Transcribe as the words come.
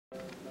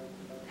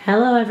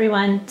Hello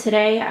everyone.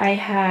 Today I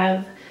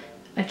have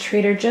a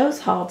Trader Joe's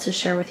haul to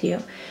share with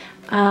you.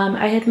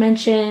 I had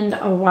mentioned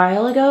a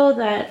while ago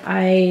that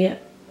I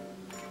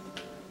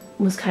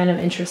was kind of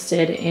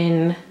interested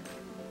in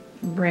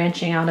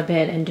branching out a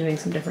bit and doing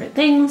some different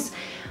things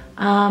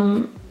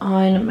on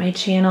my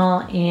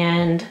channel,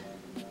 and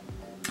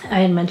I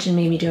had mentioned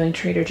maybe doing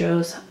Trader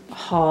Joe's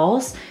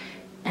hauls,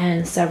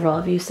 and several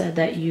of you said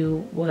that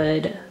you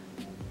would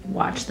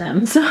watch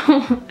them. So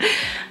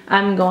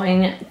I'm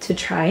going to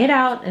try it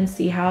out and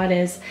see how it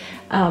is.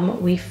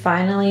 We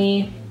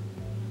finally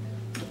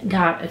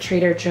got a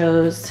Trader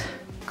Joe's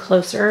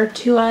closer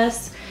to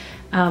us.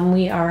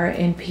 We are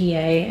in PA,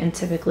 and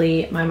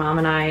typically my mom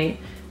and I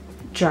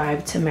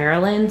drive to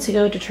Maryland to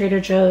go to Trader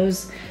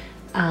Joe's.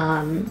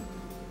 But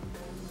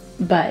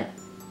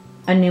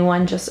a new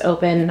one just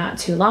opened not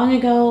too long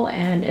ago,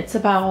 and it's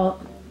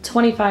about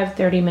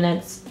 25-30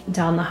 minutes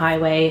down the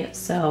highway,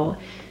 so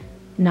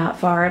not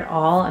far at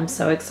all. I'm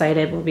so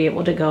excited. We'll be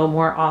able to go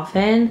more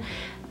often.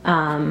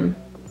 But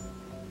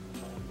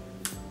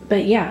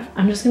yeah,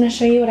 I'm just gonna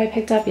show you what I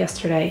picked up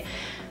yesterday.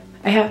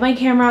 I have my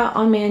camera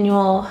on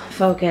manual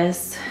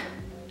focus,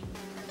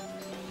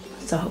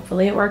 so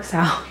hopefully it works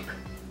out.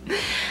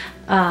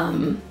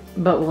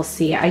 But we'll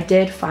see. I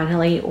did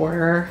finally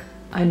order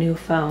a new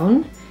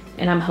phone,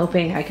 and I'm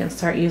hoping I can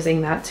start using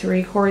that to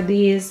record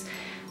these.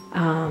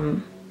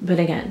 But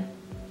again,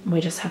 we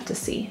just have to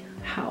see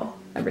how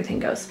everything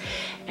goes.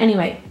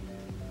 Anyway,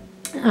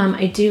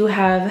 I do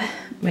have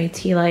my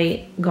tea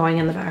light going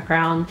in the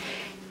background,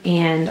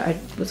 and I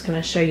was going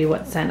to show you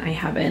what scent I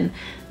have in.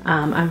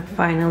 I'm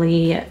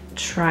finally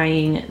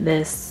trying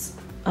this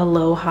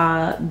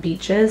Aloha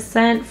Beaches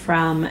scent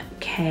from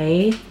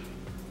Kay.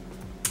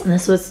 And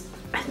this was,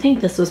 I think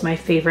this was my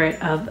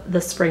favorite of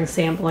the spring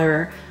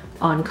sampler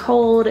on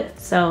cold,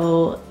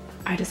 so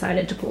I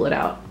decided to pull it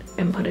out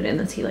and put it in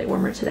the tea light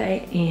warmer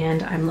today,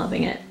 and I'm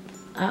loving it.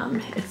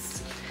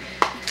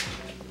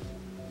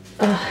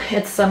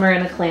 It's summer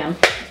in a clam.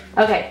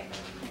 Okay,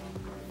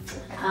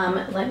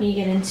 let me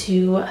get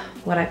into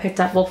what I picked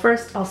up. Well,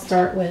 first I'll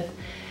start with,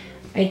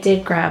 I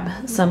did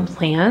grab some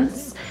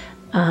plants.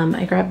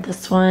 I grabbed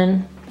this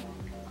one.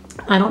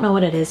 I don't know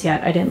what it is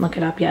yet. I didn't look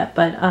it up yet,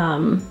 but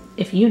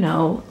if you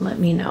know, let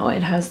me know.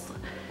 It has,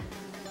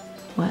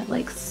 what,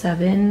 like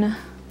 7?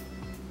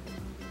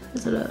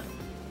 Is it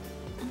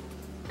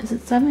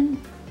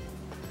 7?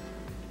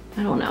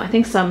 I don't know. I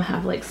think some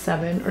have like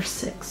 7 or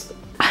 6.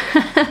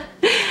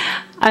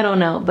 I don't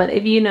know, but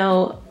if you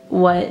know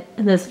what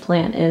this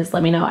plant is,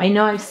 let me know. I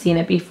know I've seen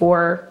it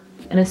before,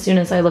 and as soon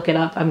as I look it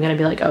up, I'm gonna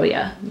be like, oh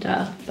yeah,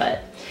 duh.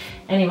 But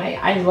anyway,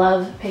 I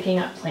love picking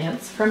up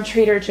plants from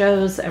Trader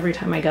Joe's. Every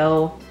time I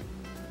go,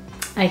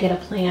 I get a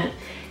plant,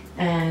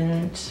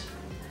 and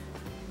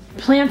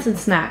plants and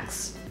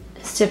snacks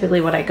is typically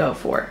what I go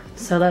for.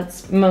 So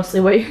that's mostly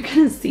what you're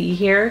gonna see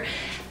here.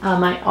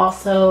 I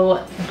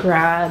also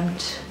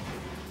grabbed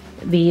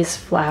these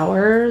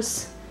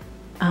flowers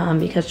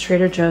because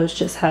Trader Joe's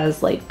just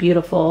has like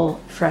beautiful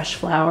fresh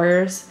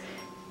flowers,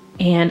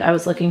 and I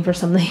was looking for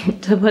something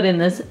to put in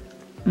this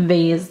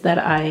vase that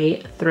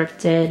I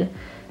thrifted.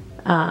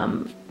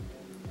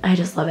 I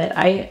just love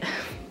it.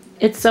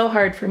 It's so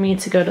hard for me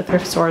to go to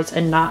thrift stores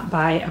and not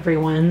buy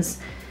everyone's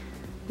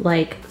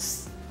like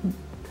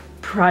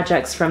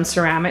projects from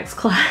ceramics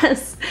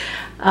class.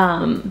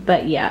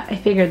 But yeah, I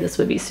figured this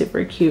would be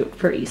super cute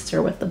for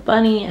Easter with the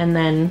bunny, and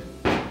then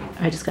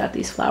I just got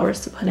these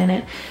flowers to put in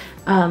it.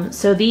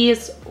 So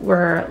these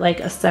were like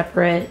a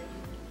separate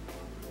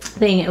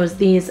thing. It was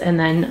these and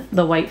then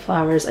the white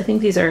flowers. I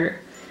think these are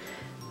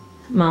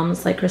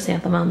mums, like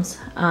chrysanthemums.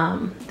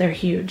 They're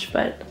huge,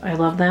 but I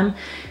love them.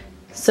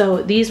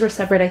 So these were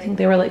separate. I think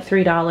they were like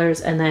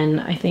 $3, and then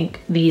I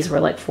think these were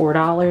like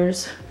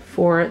 $4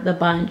 for the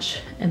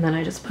bunch, and then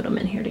I just put them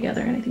in here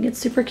together, and I think it's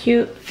super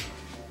cute.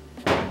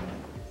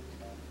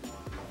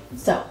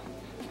 So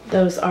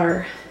those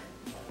are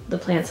the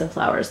plants and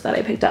flowers that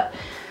I picked up.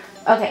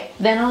 Okay,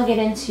 then I'll get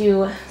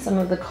into some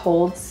of the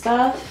cold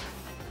stuff.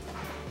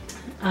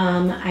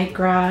 I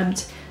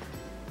grabbed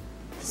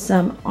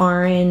some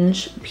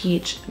orange,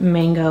 peach,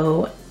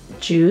 mango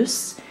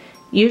juice.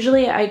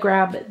 Usually I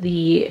grab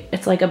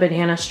it's like a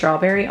banana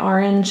strawberry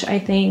orange, I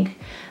think.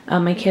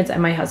 My kids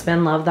and my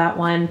husband love that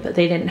one, but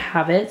they didn't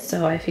have it,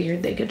 so I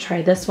figured they could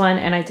try this one,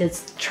 and I did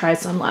try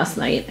some last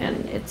night,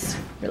 and it's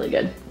really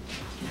good.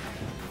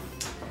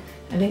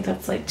 I think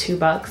that's like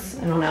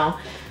 $2. I don't know.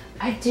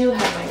 I do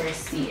have my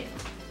receipt.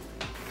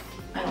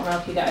 I don't know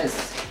if you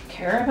guys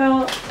care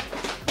about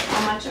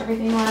how much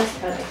everything was,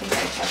 but I think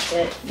I checked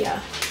it.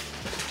 Yeah.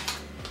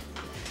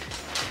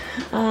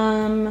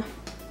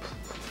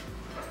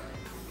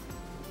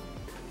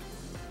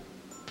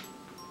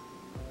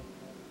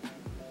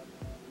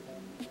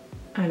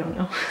 I don't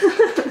know.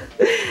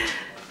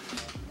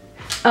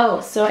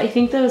 Oh, so I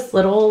think those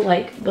little,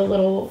 like the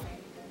little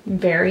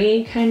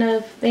berry kind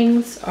of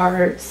things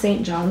are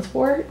St. John's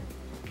wort.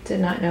 Did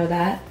not know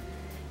that.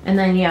 And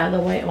then yeah, the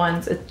white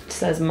ones, it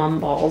says mum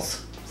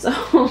balls. So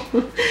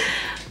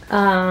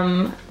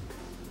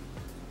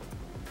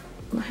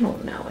I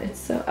don't know. It's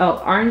so,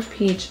 oh, orange,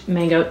 peach,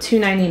 mango,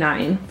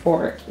 $2.99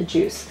 for the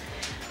juice.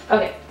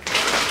 Okay.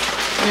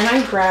 And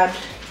I grabbed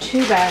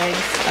 2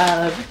 bags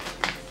of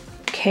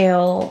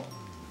kale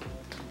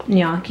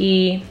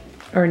gnocchi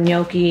or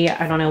gnocchi.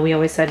 I don't know. We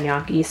always said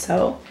gnocchi.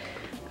 So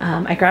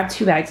I grabbed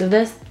 2 bags of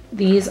this.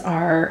 These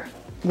are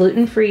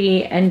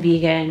gluten-free and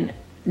vegan,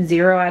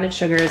 0 added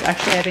sugars.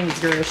 Actually, I think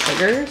 0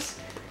 sugars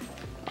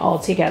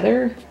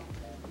altogether.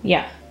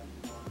 Yeah.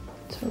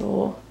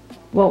 Total,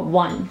 well,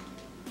 one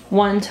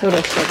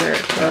total sugar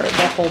for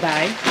the whole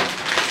bag.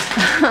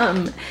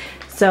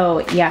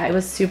 So yeah, I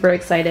was super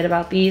excited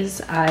about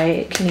these.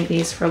 I can eat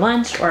these for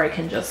lunch, or I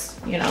can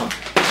just, you know,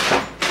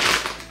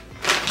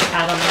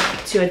 add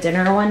them to a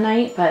dinner one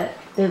night, but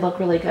they look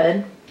really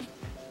good.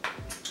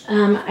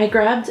 I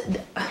grabbed,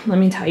 let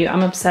me tell you,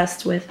 I'm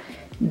obsessed with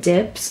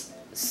dips.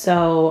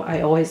 So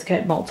I always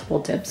get multiple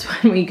dips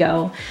when we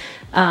go.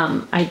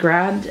 I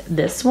grabbed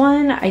this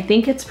one. I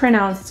think it's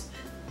pronounced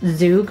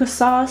Zug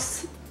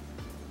sauce.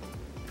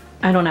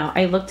 I don't know.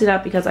 I looked it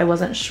up because I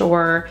wasn't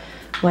sure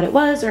what it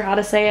was or how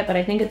to say it, but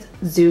I think it's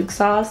Zug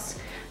sauce.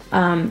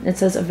 It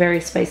says a very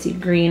spicy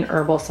green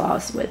herbal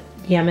sauce with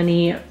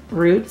Yemeni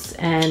roots,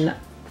 and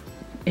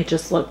it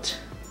just looked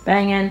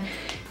banging.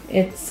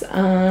 It's,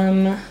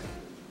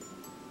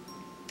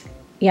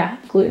 yeah,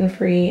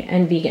 gluten-free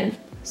and vegan.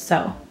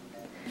 So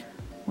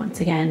once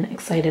again,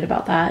 excited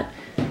about that.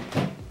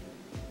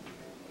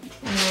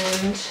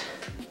 And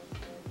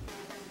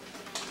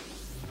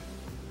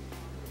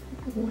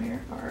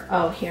where are,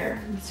 oh,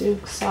 here,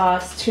 Zug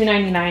sauce,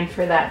 $2.99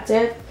 for that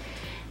dip.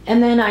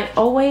 And then I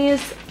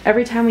always,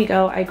 every time we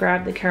go, I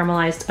grab the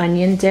caramelized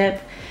onion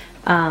dip.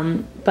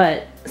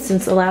 But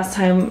since the last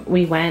time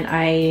we went,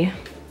 I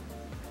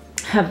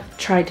have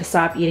tried to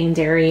stop eating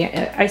dairy.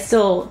 It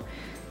still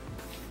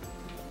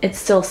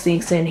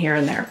sneaks in here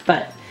and there,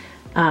 but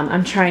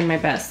I'm trying my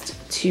best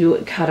to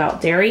cut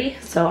out dairy.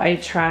 So I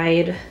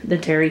tried the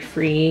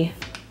dairy-free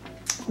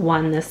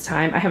one this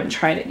time. I haven't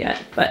tried it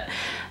yet, but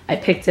I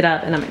picked it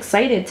up and I'm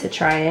excited to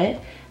try it.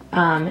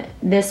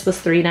 This was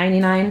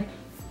 $3.99,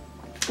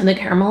 and the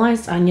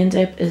caramelized onion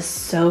dip is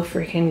so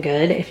freaking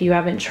good. If you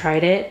haven't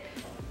tried it,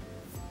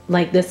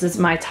 like, this is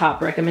my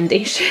top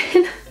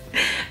recommendation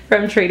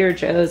from Trader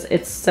Joe's.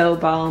 It's so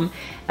bomb.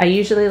 I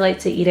usually like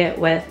to eat it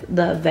with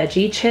the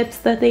veggie chips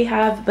that they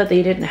have, but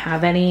they didn't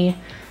have any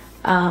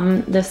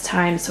this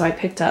time, so I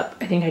picked up,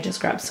 I think I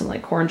just grabbed some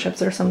like corn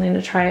chips or something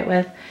to try it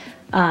with.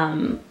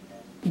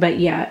 But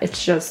yeah, it's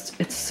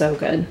so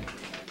good.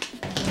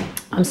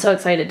 I'm so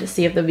excited to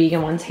see if the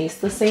vegan one tastes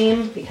the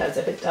same, because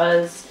if it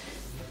does,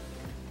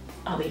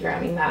 I'll be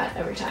grabbing that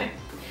every time.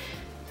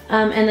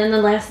 And then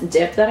the last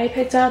dip that I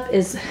picked up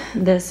is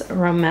this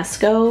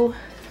Romesco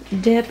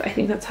dip. I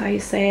think that's how you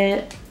say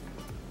it.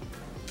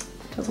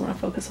 Doesn't want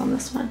to focus on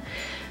this one.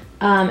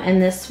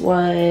 And this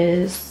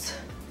was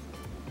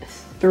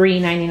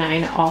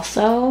 $3.99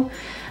 also.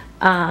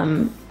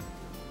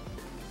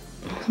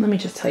 Let me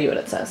just tell you what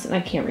it says, and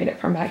I can't read it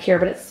from back here,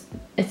 but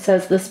it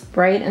says this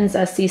bright and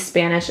zesty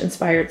Spanish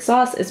inspired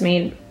sauce is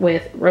made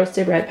with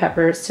roasted red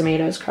peppers,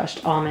 tomatoes,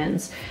 crushed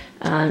almonds,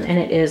 and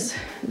it is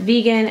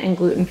vegan and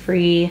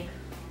gluten-free,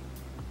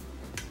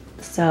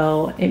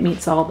 so it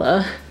meets all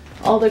the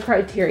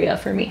criteria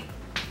for me.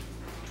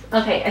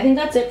 Okay, I think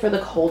that's it for the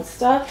cold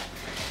stuff.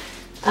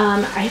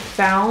 I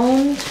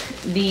found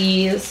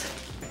these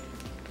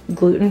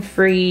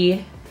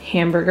gluten-free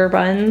hamburger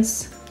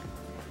buns.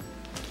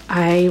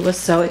 I was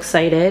so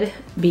excited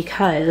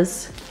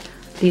because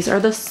these are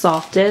the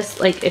softest.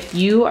 Like, if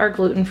you are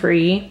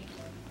gluten-free,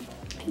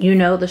 you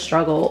know the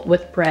struggle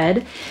with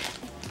bread.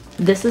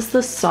 This is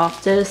the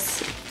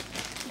softest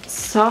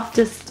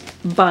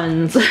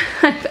buns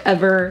I've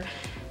ever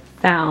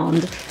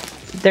found.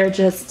 They're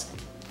just,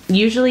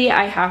 usually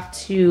I have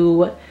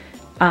to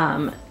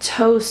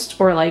toast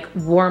or like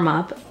warm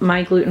up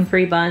my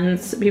gluten-free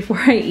buns before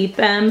I eat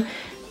them.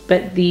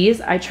 But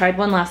these, I tried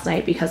one last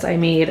night because I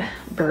made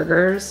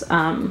burgers.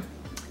 I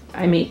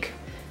make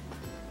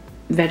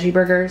veggie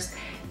burgers,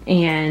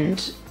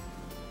 and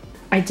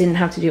I didn't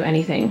have to do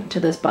anything to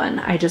this bun.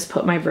 I just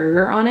put my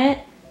burger on it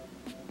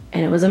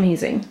and it was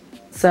amazing.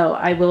 So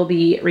I will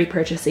be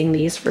repurchasing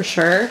these for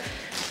sure.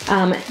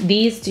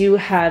 These do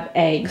have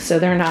eggs, so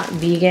they're not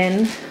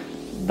vegan,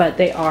 but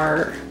they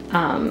are,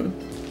 I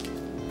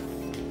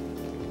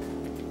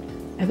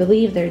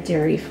believe they're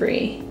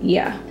dairy-free.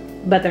 Yeah,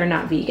 but they're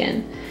not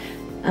vegan.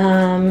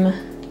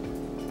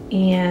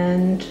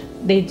 And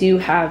they do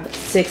have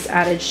 6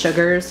 added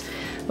sugars,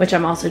 which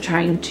I'm also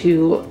trying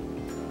to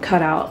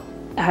cut out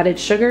added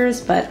sugars,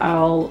 but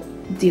I'll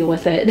deal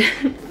with it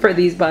for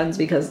these buns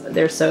because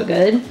they're so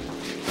good.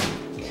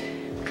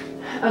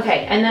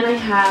 Okay, and then I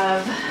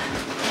have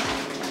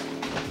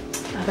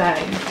a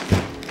bag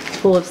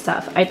full of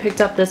stuff. I picked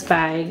up this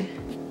bag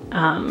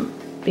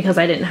because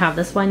I didn't have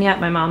this one yet.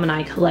 My mom and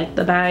I collect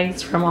the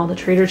bags from all the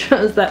Trader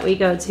Joe's that we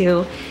go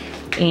to,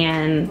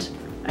 and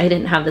I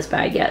didn't have this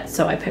bag yet,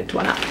 so I picked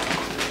one up.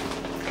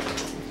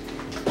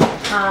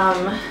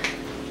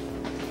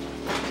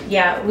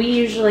 yeah, we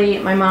usually,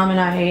 my mom and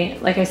I,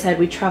 like I said,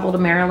 we travel to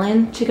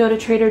Maryland to go to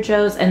Trader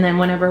Joe's, and then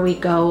whenever we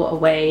go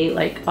away,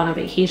 like on a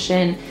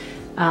vacation,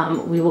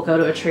 we will go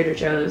to a Trader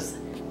Joe's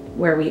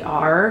where we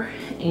are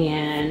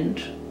and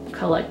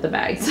collect the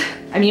bags.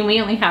 I mean, we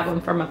only have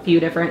them from a few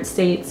different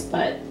states,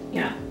 but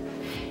yeah,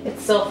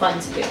 it's still fun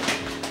to do.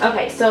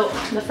 Okay, so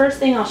the first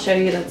thing I'll show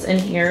you that's in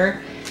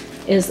here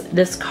is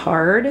this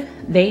card.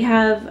 They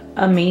have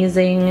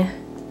amazing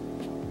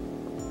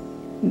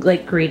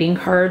like greeting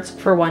cards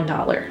for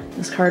 $1.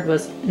 This card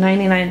was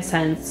 99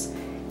 cents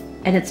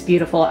and it's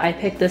beautiful. I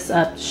picked this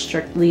up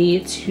strictly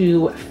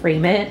to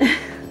frame it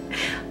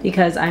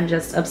because I'm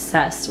just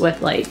obsessed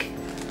with like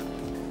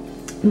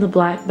the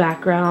black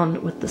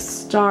background with the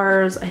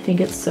stars. I think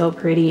it's so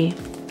pretty.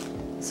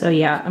 So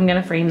yeah, I'm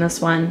gonna frame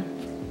this one.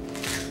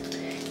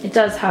 It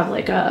does have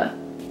like a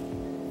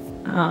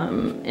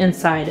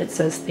inside it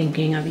says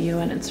thinking of you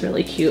and it's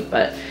really cute,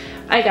 but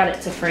I got it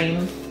to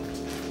frame.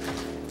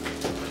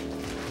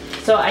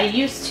 So I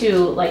used to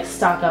like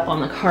stock up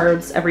on the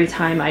cards every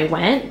time I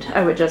went.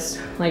 I would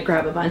just like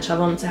grab a bunch of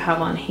them to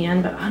have on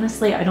hand, but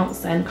honestly I don't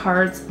send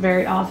cards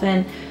very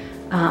often.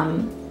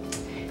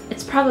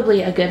 It's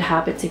probably a good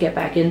habit to get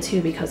back into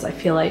because I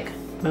feel like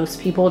most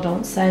people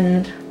don't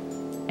send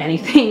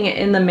anything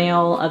in the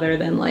mail other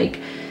than like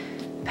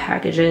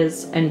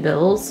packages and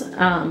bills.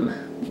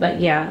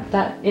 But yeah,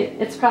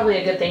 it's probably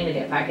a good thing to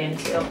get back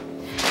into.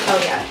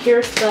 Oh yeah,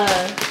 here's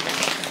the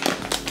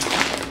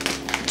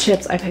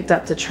chips I picked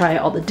up to try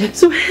all the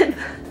dips with.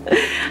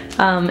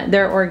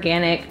 They're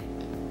organic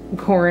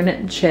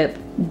corn chip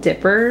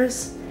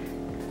dippers.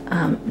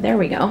 There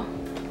we go.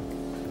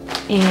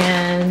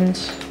 And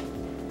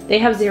they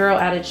have 0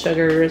 added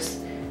sugars.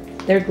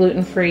 They're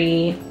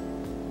gluten-free,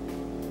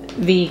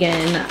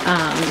 vegan.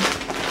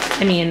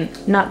 I mean,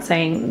 not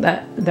saying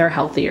that they're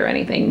healthy or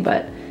anything,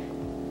 but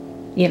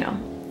you know,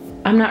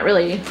 I'm not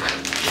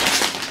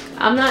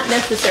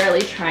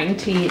necessarily trying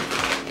to eat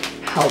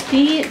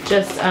healthy,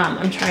 just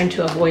I'm trying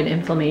to avoid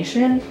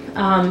inflammation.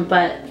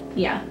 But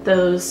yeah,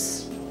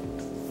 those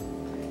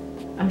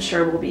I'm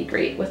sure will be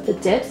great with the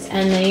dips,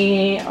 and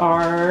they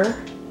are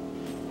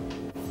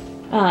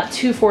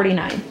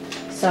 $2.49,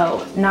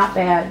 so not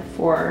bad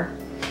for,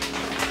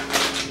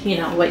 you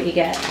know, what you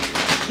get.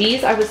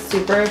 These I was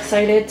super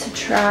excited to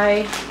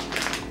try.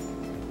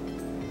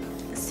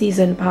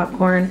 Seasoned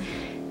popcorn,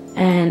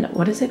 and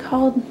what is it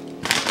called?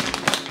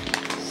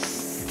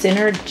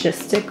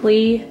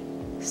 Synergistically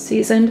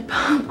seasoned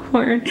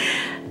popcorn.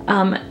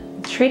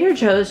 Trader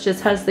Joe's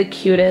just has the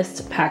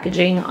cutest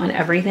packaging on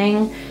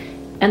everything,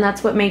 and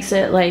that's what makes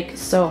it like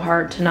so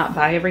hard to not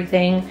buy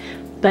everything.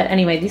 But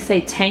anyway, these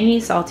say tangy,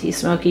 salty,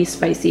 smoky,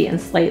 spicy, and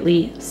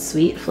slightly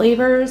sweet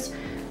flavors,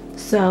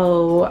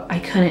 so I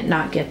couldn't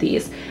not get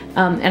these.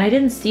 And I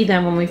didn't see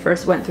them when we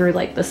first went through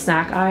like the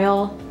snack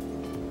aisle,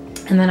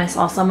 and then I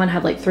saw someone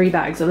had like 3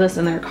 bags of this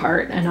in their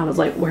cart, and I was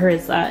like, where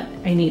is that?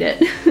 I need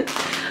it.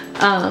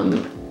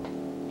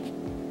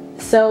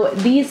 So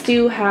these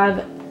do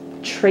have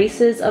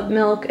traces of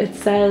milk. It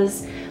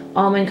says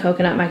almond,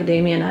 coconut,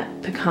 macadamia nut,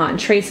 pecan,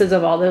 traces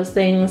of all those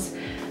things.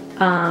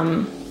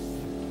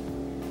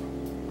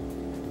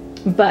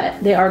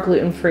 But they are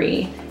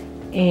gluten-free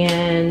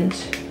and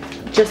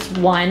just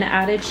 1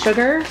 added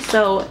sugar,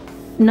 so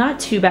not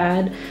too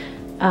bad.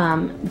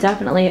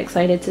 Definitely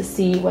excited to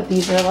see what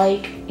these are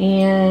like,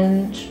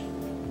 and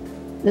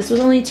this was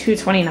only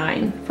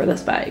 $2.29 for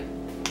this bag.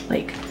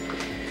 Like,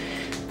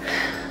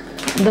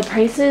 the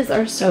prices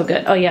are so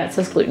good. Oh yeah, it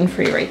says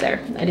gluten-free right there.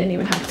 I didn't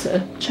even have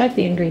to check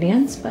the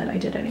ingredients, but I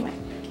did anyway.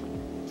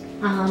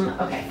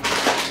 Okay.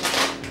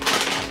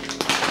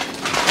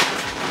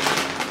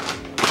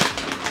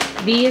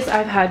 These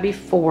I've had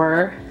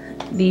before.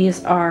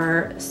 These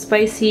are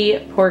spicy,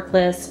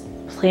 porkless,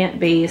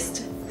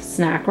 plant-based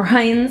snack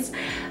rinds.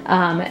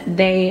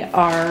 They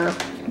are,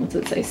 what's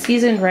it say,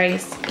 seasoned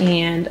rice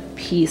and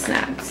pea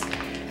snacks.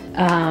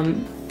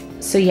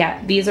 So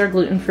yeah, these are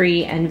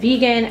gluten-free and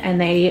vegan, and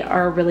they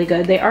are really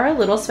good. They are a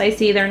little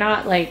spicy. They're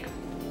not like,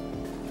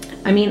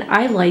 I mean,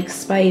 I like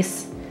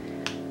spice,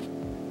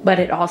 but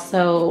it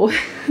also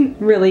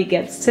really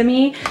gets to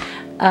me.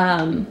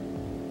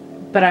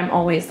 But I'm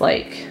always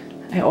like,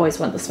 I always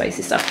want the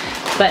spicy stuff.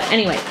 But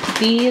anyway,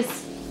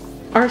 these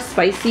are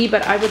spicy,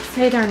 but I would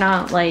say they're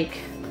not like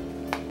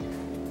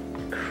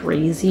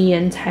crazy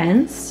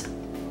intense.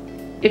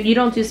 If you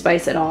don't do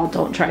spice at all,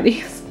 don't try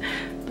these.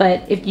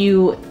 But if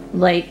you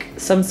like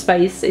some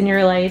spice in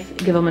your life,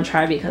 give them a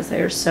try because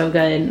they are so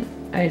good.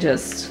 I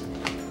just,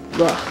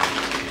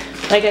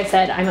 ugh. Like I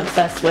said, I'm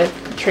obsessed with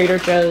Trader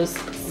Joe's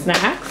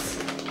snacks.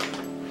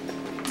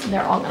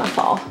 They're all gonna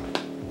fall.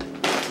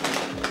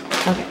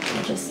 Okay,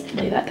 I'll just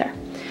lay that there.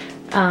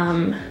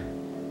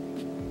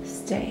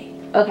 Stay.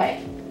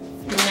 Okay,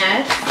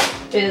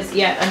 next is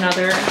yet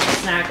another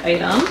snack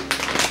item.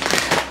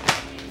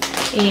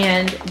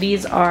 And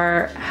these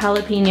are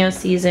jalapeno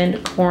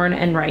seasoned corn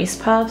and rice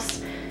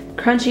puffs.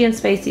 Crunchy and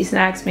spicy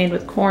snacks made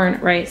with corn,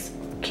 rice,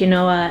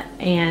 quinoa,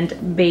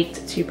 and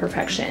baked to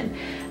perfection.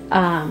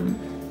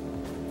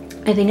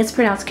 I think it's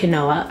pronounced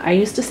quinoa. I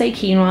used to say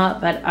quinoa,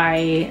 but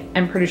I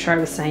am pretty sure I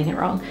was saying it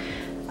wrong.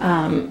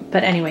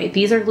 But anyway,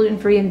 these are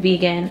gluten-free and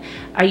vegan.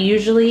 I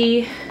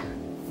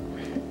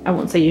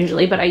won't say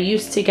usually, but I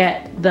used to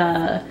get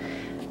the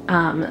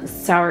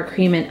sour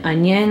cream and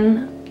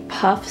onion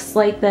puffs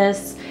like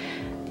this.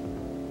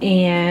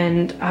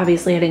 And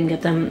obviously I didn't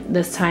get them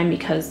this time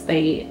because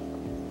they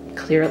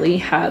clearly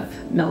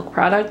have milk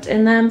product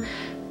in them.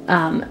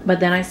 But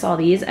then I saw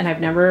these and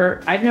I've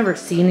never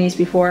seen these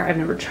before. I've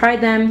never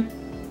tried them.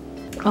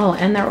 Oh,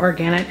 and they're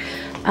organic.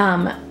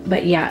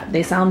 But yeah,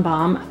 they sound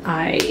bomb.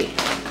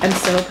 I'm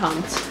so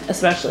pumped,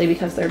 especially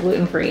because they're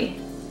gluten-free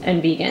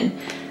and vegan,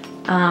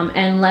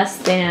 and less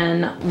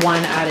than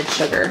 1 added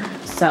sugar.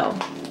 So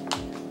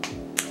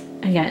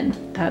again,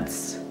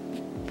 that's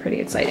pretty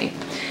exciting.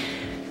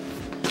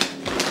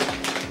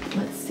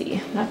 Let's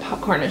see, that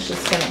popcorn is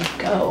just gonna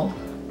go.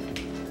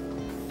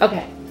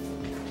 Okay.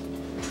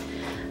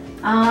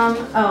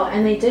 Oh,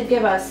 and they did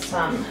give us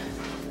some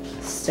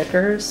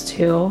stickers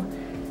too.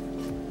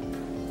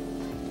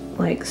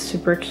 Like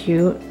super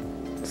cute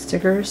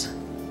stickers.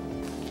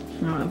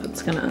 I don't know if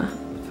it's gonna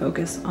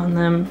focus on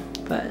them,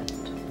 but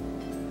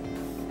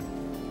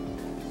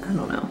I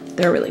don't know.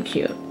 They're really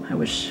cute. I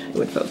wish it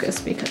would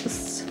focus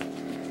because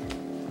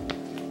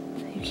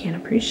you can't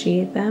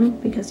appreciate them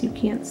because you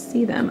can't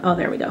see them. Oh,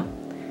 there we go.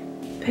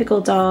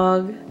 Pickle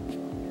dog,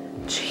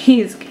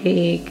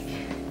 cheesecake,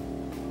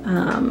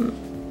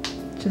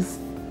 just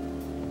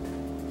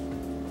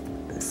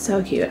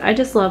so cute. I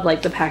just love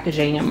like the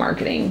packaging and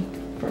marketing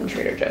from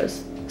Trader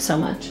Joe's so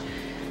much.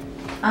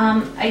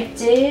 I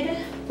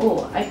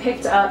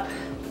picked up,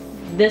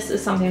 this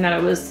is something that I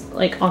was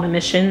like on a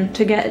mission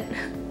to get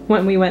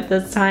when we went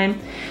this time.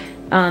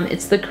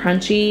 It's the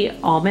crunchy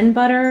almond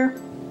butter.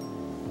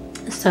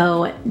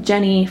 So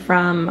Jenny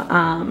from,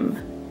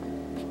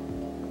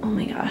 oh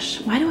my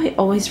gosh, why do I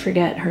always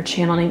forget her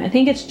channel name? I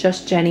think it's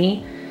just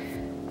Jenny.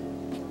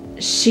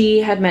 She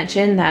had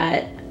mentioned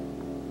that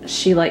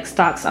she like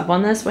stocks up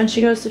on this when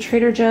she goes to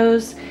Trader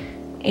Joe's,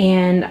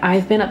 and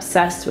I've been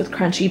obsessed with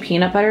crunchy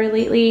peanut butter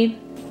lately.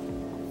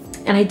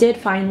 And I did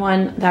find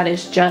one that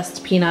is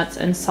just peanuts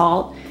and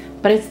salt,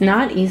 but it's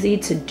not easy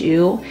to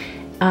do.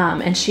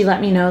 And she let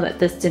me know that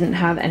this didn't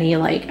have any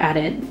like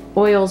added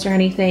oils or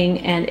anything,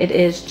 and it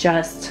is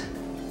just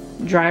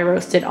dry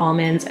roasted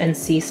almonds and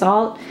sea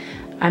salt.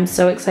 I'm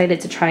so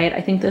excited to try it.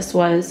 I think this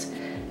was,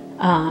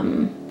 I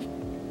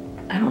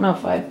don't know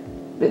if I've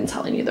been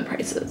telling you the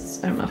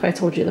prices. I don't know if I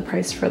told you the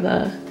price for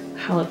the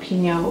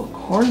jalapeno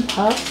corn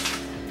puffs.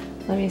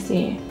 Let me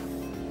see.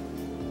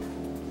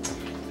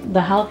 The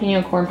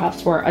jalapeno corn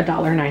puffs were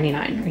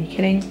 $1.99. Are you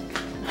kidding?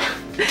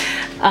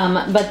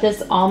 But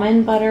this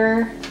almond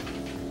butter,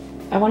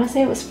 I want to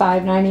say it was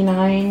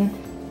 $5.99.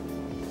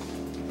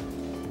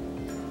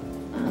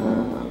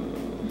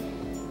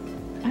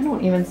 I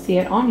don't even see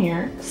it on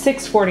here.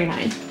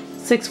 $6.49.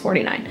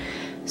 $6.49.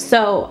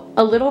 So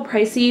a little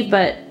pricey,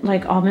 but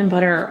like almond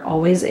butter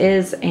always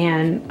is,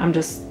 and I'm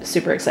just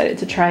super excited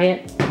to try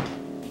it.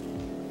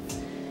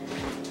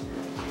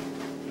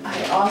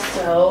 I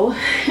also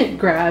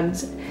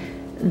grabbed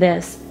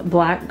this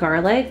black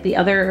garlic. The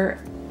other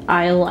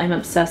aisle I'm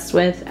obsessed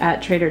with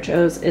at Trader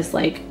Joe's is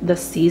like the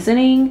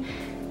seasoning.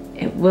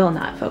 It will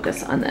not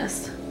focus on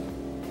this,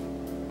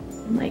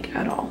 like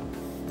at all.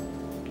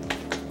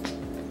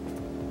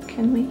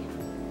 Can we?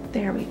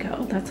 There we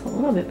go. That's a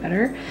little bit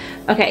better.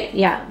 Okay,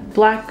 yeah,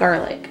 black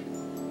garlic.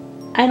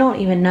 I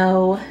don't even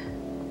know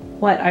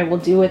what I will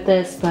do with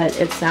this, but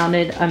it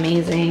sounded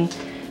amazing.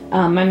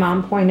 My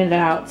mom pointed it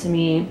out to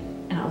me,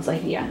 and I was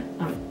like, yeah,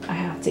 I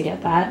have to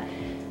get that.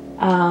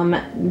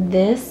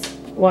 This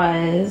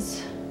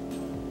was,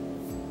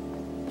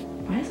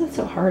 why is it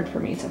so hard for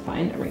me to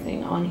find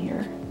everything on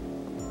here?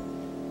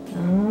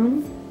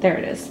 There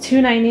it is,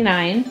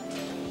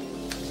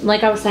 $2.99.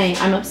 Like I was saying,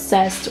 I'm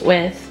obsessed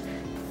with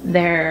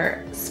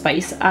their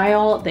spice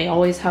aisle. They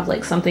always have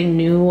like something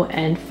new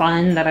and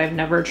fun that I've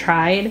never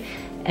tried,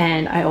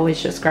 and I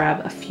always just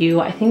grab a few.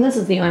 I think this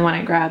is the only one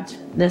I grabbed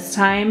this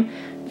time,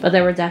 but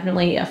there were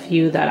definitely a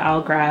few that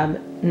I'll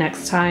grab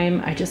next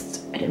time. I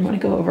didn't want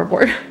to go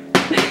overboard.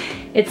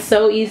 It's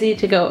so easy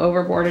to go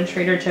overboard in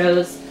Trader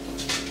Joe's.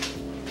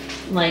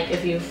 Like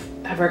if you've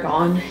ever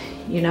gone,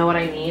 you know what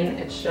I mean.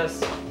 It's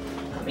just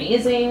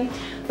amazing.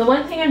 The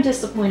one thing I'm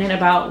disappointed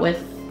about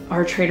with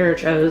our Trader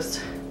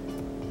Joe's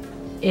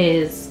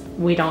is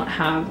we don't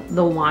have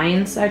the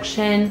wine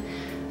section.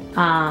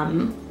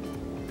 And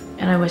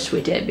I wish we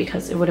did,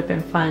 because it would have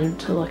been fun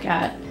to look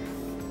at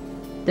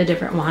the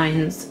different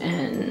wines,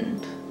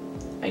 and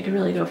I could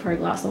really go for a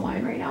glass of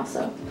wine right now.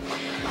 So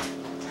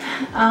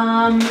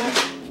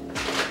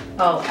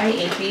oh, I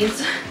ate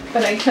these,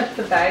 but I kept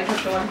the bag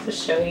because I wanted to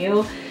show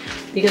you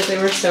because they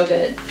were so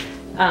good.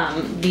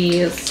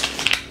 These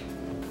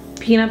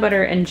peanut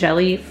butter and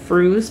jelly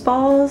Fruz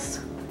balls.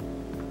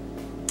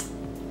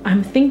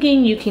 I'm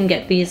thinking you can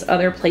get these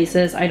other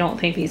places. I don't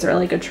think these are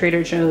like a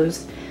Trader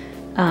Joe's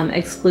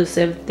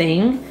exclusive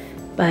thing,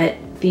 but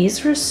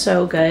these were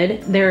so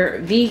good. They're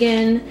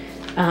vegan,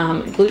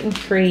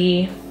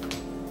 gluten-free,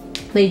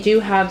 They do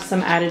have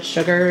some added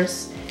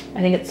sugars. I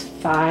think it's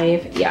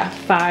 5. Yeah,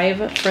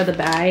 5 for the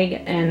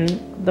bag,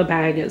 and the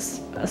bag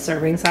is a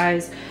serving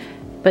size.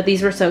 But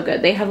these were so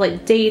good. They have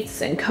like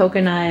dates and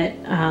coconut,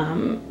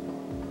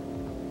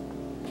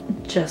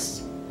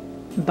 just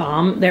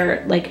bomb.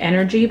 They're like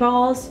energy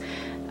balls.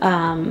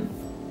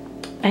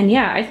 And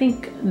yeah, I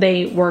think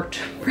they worked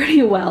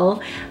pretty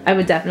well. I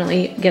would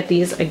definitely get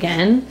these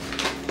again.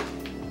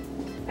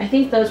 I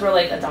think those were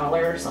like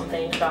 $1 or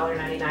something,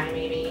 $1.99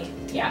 maybe.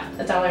 Yeah,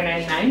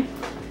 $1.99.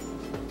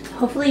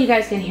 Hopefully you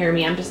guys can hear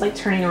me. I'm just like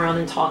turning around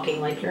and talking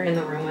like you're in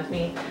the room with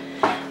me.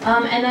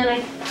 And then I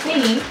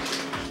think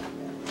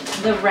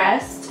the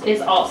rest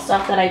is all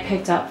stuff that I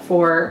picked up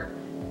for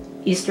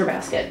Easter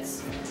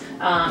baskets.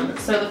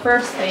 So the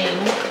first thing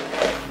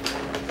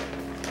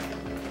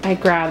I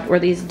grabbed were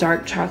these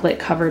dark chocolate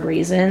covered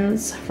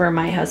raisins for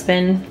my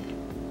husband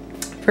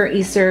for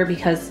Easter,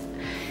 because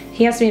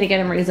he asked me to get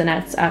him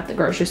Raisinets at the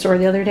grocery store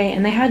the other day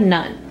and they had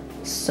none.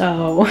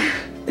 So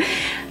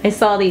I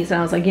saw these and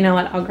I was like, you know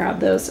what, I'll grab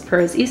those for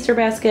his Easter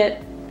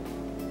basket.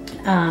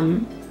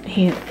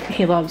 He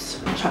loves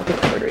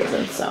chocolate covered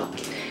raisins, so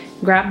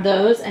grabbed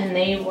those, and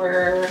they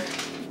were,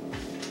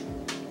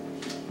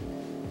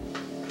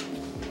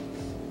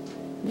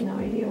 no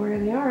idea where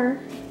they are.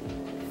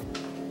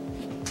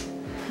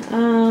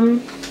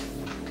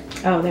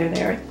 Oh, they're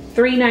there.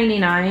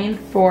 $3.99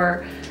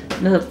 for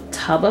the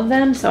tub of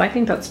them, so I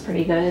think that's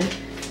pretty good.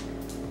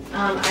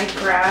 I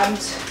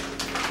grabbed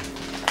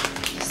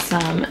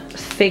some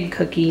fig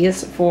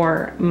cookies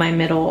for my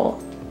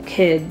middle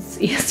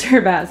kid's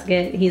Easter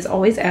basket. He's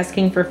always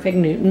asking for fig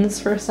Newtons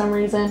for some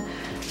reason.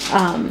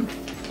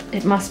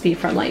 It must be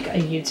from like a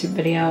YouTube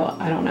video,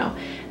 I don't know.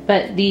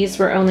 But these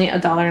were only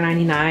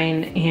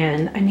 $1.99,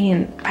 and I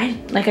mean,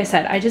 like I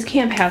said, I just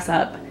can't pass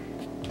up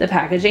the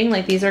packaging.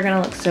 Like, these are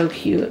gonna look so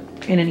cute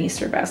in an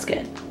Easter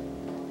basket.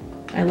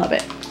 I love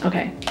it.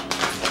 Okay.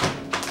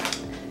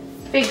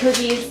 Fig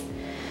cookies.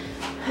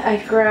 I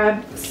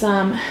grabbed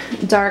some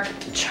dark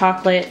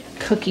chocolate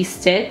cookie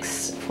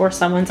sticks for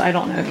someone's, I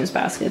don't know whose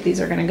basket these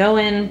are gonna go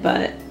in,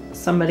 but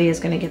somebody is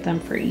gonna get them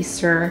for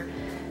Easter.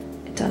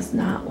 It does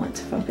not want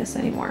to focus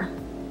anymore.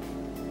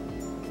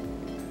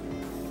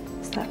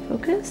 Is that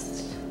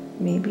focused?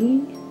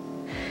 Maybe.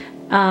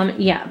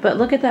 Yeah, but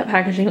look at that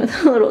packaging with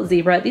a little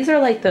zebra. These are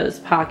like those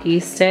Pocky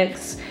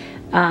sticks,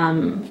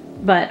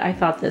 but I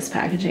thought this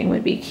packaging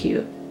would be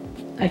cute,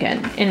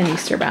 again, in an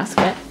Easter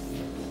basket.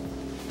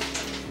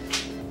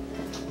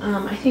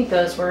 I think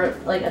those were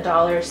like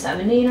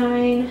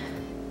 $1.79,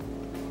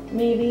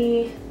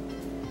 maybe.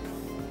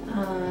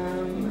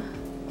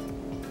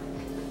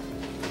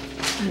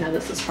 I know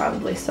this is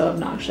probably so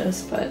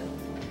obnoxious, but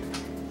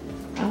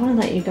I want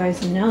to let you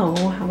guys know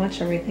how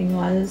much everything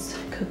was.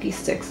 Cookie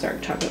sticks,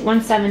 dark chocolate,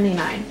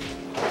 $1.79.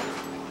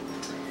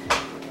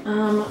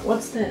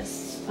 What's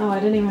this? Oh, I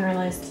didn't even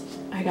realize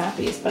I got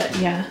these, but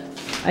yeah,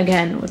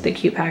 again, with the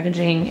cute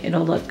packaging,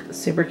 it'll look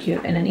super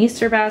cute in an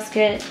Easter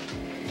basket.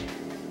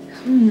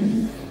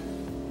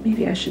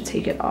 Maybe I should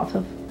take it off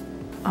of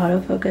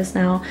autofocus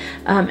now.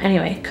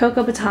 Anyway,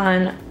 Cocoa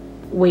Baton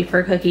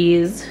wafer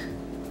cookies.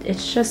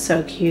 It's just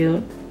so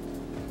cute.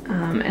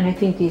 And I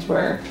think these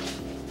were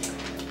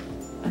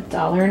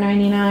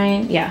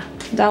 $1.99. Yeah,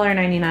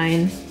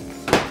 $1.99.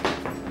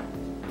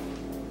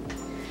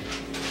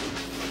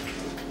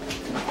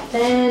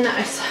 Then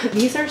I saw,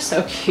 these are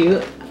so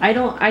cute.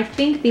 I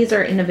think these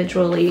are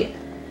individually,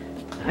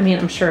 I mean,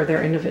 I'm sure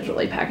they're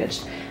individually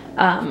packaged.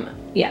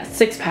 Yeah,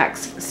 6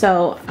 packs.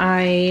 So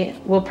I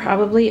will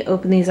probably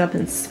open these up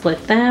and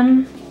split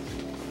them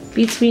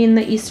between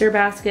the Easter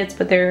baskets,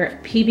 but they're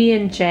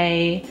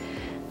PB&J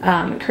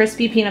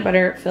crispy peanut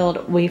butter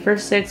filled wafer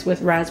sticks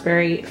with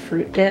raspberry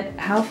fruit dip.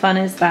 How fun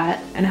is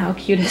that, and how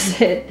cute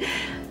is it?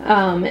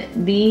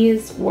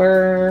 These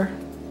were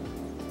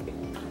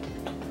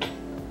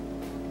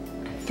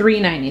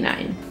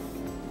 $3.99.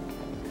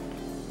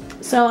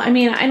 So I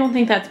mean, I don't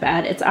think that's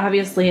bad. It's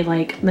obviously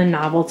like the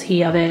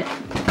novelty of it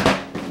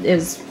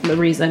is the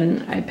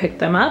reason I picked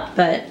them up,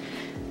 but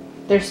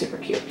they're super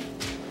cute.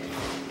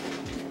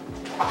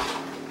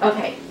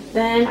 Okay,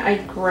 then I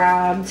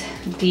grabbed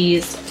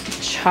these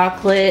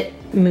chocolate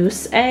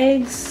mousse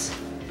eggs.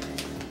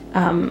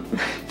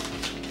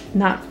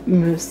 Not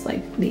mousse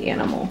like the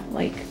animal,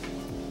 like,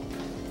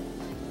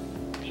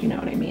 you know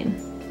what I mean.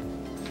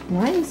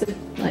 Why is it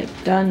like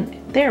done?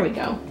 There we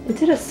go. It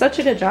did such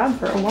a good job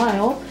for a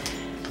while.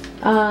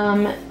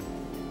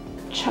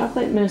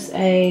 Chocolate mousse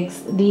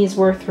eggs. These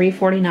were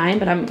 $3.49,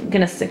 but I'm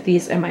gonna stick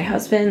these in my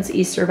husband's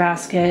Easter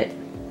basket.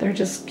 They're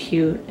just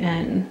cute,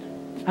 and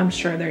I'm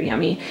sure they're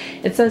yummy.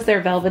 It says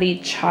they're velvety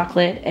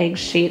chocolate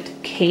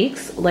egg-shaped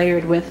cakes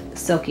layered with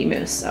silky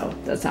mousse, so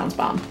that sounds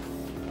bomb.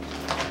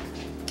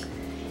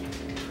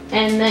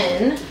 And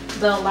then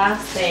the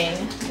last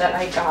thing that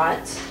I got,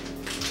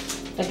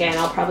 again,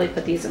 I'll probably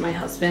put these in my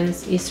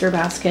husband's Easter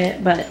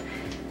basket, but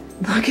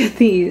look at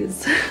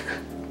these.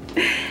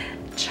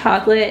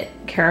 Chocolate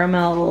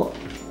caramel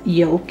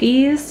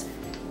Yokies.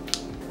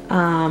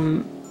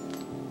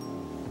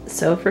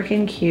 So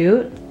freaking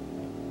cute.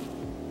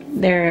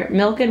 They're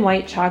milk and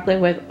white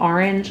chocolate with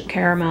orange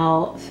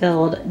caramel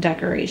filled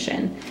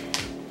decoration.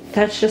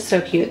 That's just so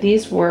cute.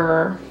 These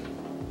were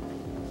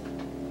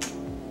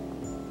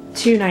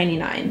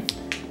 $2.99.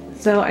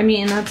 So, I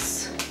mean, I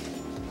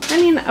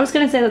was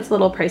gonna say that's a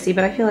little pricey,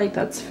 but I feel like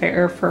that's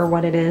fair for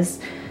what it is.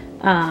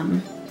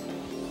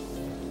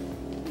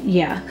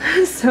 Yeah,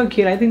 so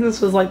cute. I think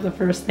this was like the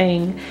first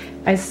thing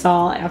I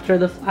saw after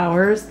the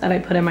flowers that I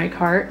put in my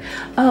cart.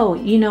 Oh,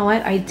 you know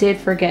what? I did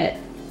forget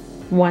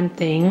one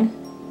thing,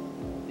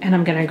 and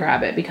I'm gonna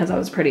grab it because I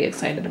was pretty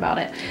excited about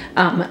it.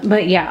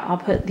 But yeah, I'll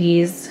put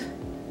these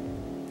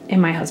in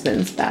my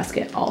husband's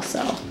basket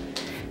also.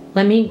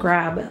 Let me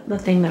grab the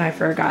thing that I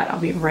forgot. I'll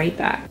be right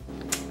back.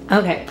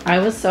 Okay, I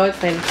was so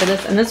excited for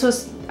this, and this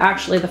was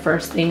actually the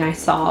first thing I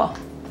saw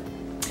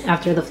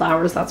after the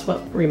flowers. That's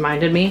what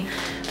reminded me.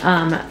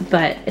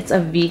 But it's a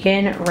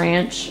vegan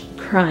ranch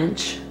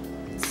crunch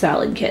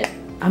salad kit.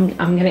 I'm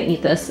gonna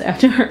eat this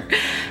after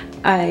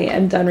I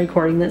am done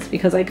recording this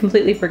because I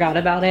completely forgot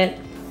about it,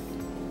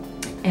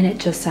 and it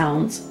just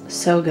sounds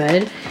so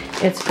good.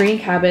 It's green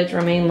cabbage,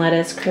 romaine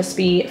lettuce,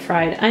 crispy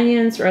fried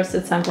onions,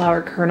 roasted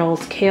sunflower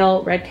kernels,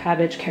 kale, red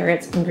cabbage,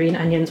 carrots, and green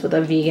onions with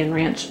a vegan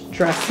ranch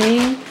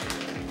dressing.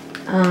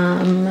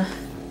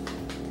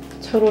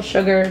 Total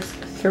sugars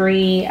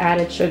 3,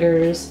 added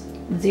sugars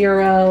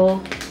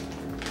 0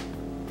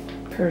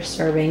 per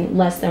serving,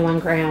 less than 1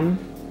 gram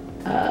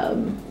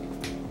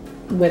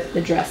with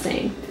the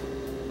dressing.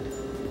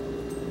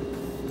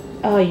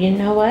 Oh, you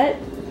know what?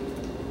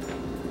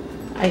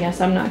 I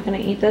guess I'm not gonna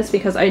eat this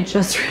because I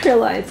just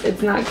realized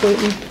it's not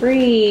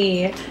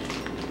gluten-free.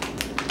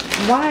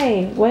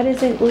 Why? What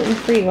isn't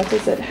gluten-free? What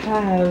does it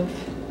have?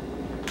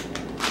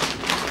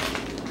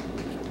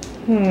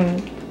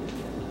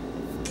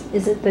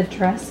 Is it the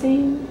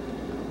dressing?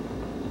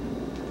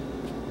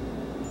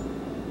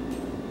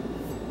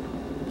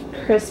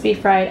 Crispy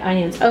fried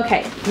onions.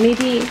 Okay,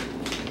 maybe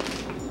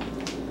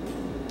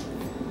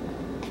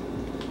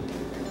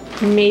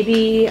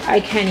I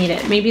can eat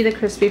it. Maybe the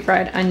crispy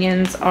fried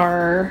onions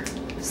are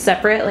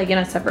separate, like in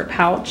a separate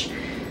pouch.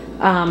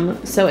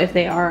 So if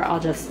they are, I'll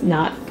just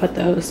not put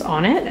those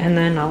on it and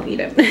then I'll eat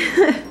it.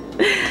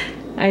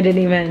 I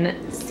didn't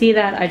even see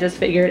that. I just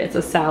figured it's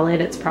a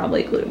salad. It's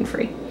probably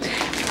gluten-free.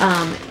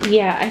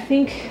 Yeah, I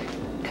think,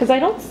 because I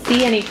don't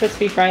see any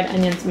crispy fried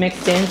onions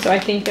mixed in, so I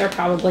think they're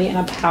probably in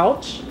a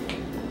pouch.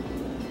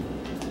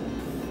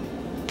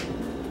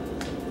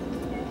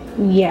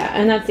 Yeah,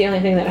 and that's the only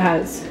thing that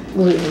has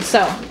gluten.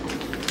 So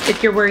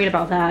if you're worried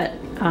about that,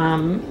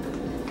 I'm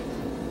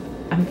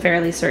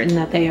fairly certain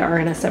that they are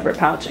in a separate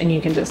pouch and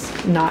you can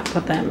just not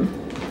put them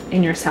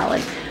in your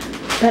salad.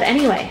 But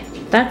anyway,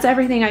 that's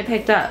everything I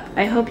picked up.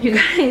 I hope you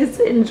guys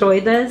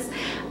enjoyed this.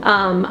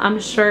 I'm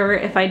sure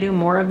if I do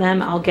more of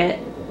them, I'll get,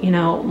 you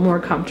know, more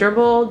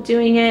comfortable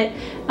doing it.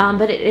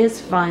 But it is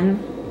fun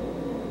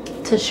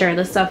to share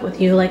this stuff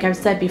with you. Like I've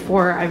said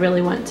before, I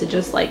really want to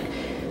just like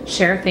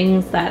share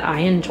things that I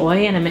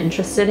enjoy and I'm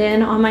interested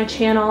in on my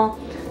channel.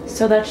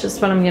 So that's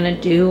just what I'm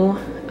gonna do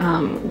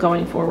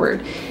going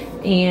forward.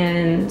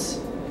 And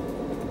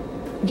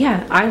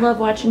yeah, I love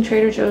watching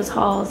Trader Joe's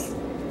hauls.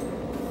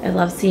 I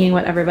love seeing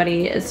what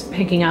everybody is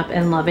picking up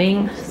and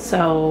loving.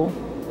 So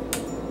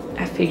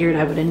I figured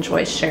I would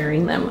enjoy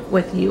sharing them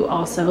with you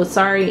also.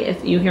 Sorry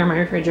if you hear my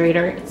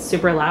refrigerator, it's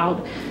super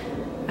loud.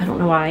 I don't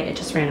know why, it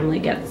just randomly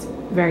gets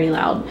very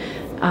loud.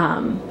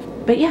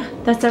 But yeah,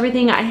 that's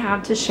everything I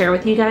have to share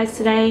with you guys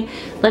today.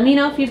 Let me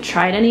know if you've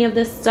tried any of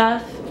this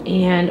stuff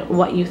and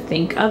what you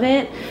think of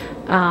it.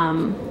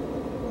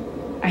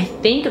 I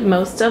think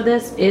most of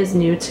this is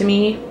new to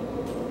me.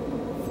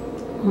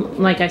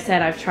 Like I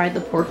said, I've tried the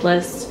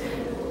porkless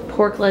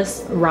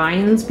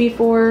rinds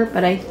before,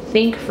 but I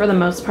think for the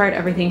most part,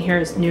 everything here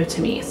is new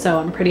to me. So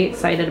I'm pretty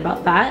excited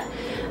about that.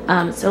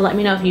 So let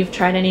me know if you've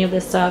tried any of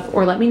this stuff,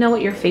 or let me know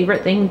what your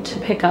favorite thing to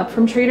pick up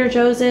from Trader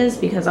Joe's is,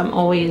 because I'm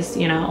always,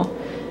 you know,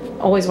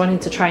 always wanting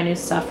to try new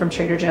stuff from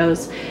Trader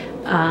Joe's.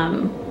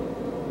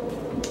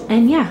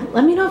 And yeah,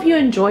 let me know if you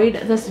enjoyed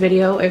this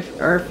video,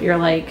 or if you're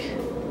like,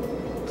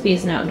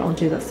 please no, don't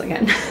do this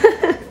again.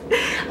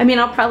 I mean,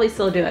 I'll probably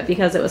still do it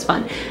because it was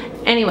fun.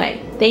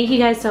 Anyway, thank you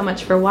guys so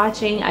much for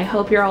watching. I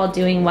hope you're all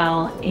doing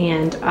well,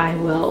 and I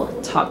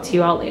will talk to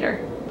you all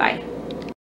later. Bye.